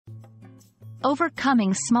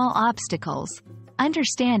overcoming small obstacles,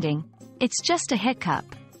 understanding, it's just a hiccup.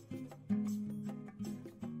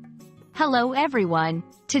 Hello everyone!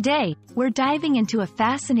 Today, we're diving into a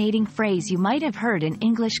fascinating phrase you might have heard in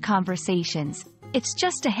English conversations. It's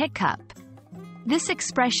just a hiccup. This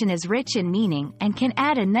expression is rich in meaning and can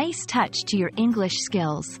add a nice touch to your English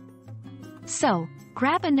skills. So,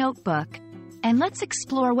 grab a notebook, and let's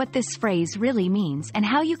explore what this phrase really means and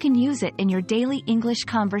how you can use it in your daily English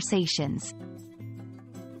conversations.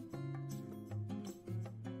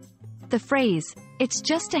 The phrase, "it's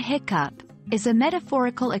just a hiccup," is a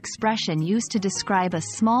metaphorical expression used to describe a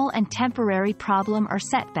small and temporary problem or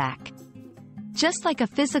setback. Just like a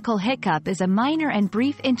physical hiccup is a minor and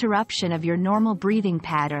brief interruption of your normal breathing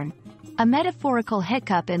pattern, a metaphorical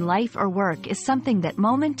hiccup in life or work is something that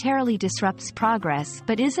momentarily disrupts progress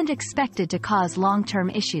but isn't expected to cause long-term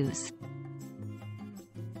issues.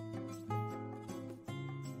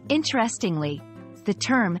 Interestingly, the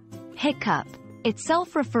term hiccup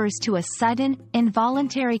itself refers to a sudden,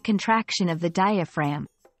 involuntary contraction of the diaphragm,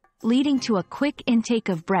 leading to a quick intake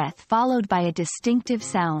of breath followed by a distinctive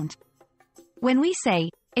sound. When we say,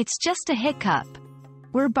 "it's just a hiccup,"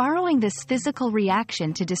 we're borrowing this physical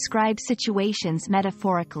reaction to describe situations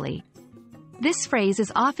metaphorically. This phrase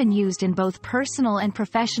is often used in both personal and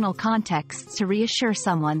professional contexts to reassure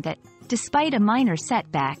someone that, despite a minor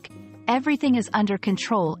setback, everything is under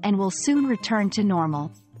control and will soon return to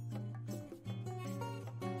normal.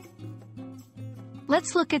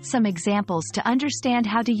 Let's look at some examples to understand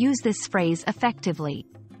how to use this phrase effectively.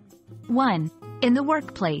 1. In the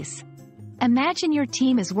workplace. Imagine your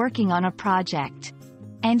team is working on a project,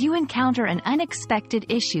 and you encounter an unexpected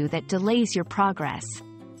issue that delays your progress.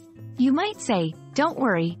 You might say, "Don't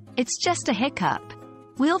worry, it's just a hiccup.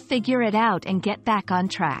 We'll figure it out and get back on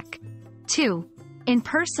track." 2. In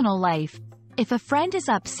personal life. If a friend is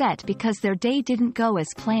upset because their day didn't go as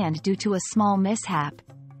planned due to a small mishap,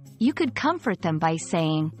 you could comfort them by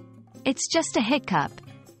saying, "It's just a hiccup.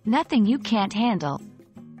 Nothing you can't handle.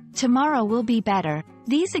 Tomorrow will be better."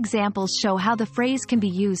 These examples show how the phrase can be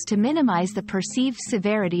used to minimize the perceived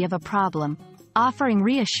severity of a problem, offering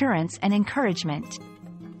reassurance and encouragement.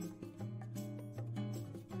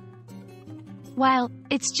 While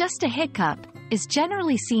 "it's just a hiccup" is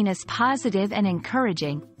generally seen as positive and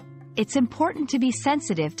encouraging, it's important to be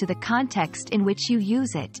sensitive to the context in which you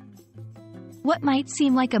use it. What might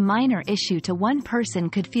seem like a minor issue to one person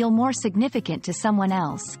could feel more significant to someone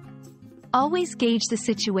else. Always gauge the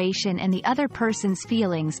situation and the other person's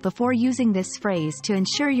feelings before using this phrase to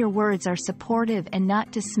ensure your words are supportive and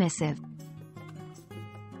not dismissive.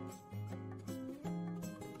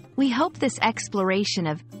 We hope this exploration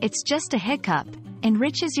of "it's just a hiccup"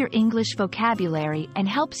 enriches your English vocabulary and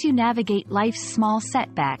helps you navigate life's small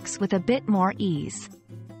setbacks with a bit more ease.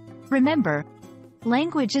 Remember,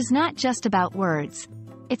 language is not just about words.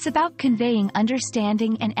 It's about conveying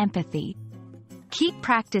understanding and empathy. Keep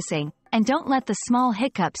practicing, and don't let the small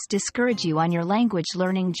hiccups discourage you on your language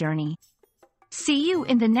learning journey. See you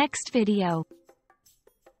in the next video.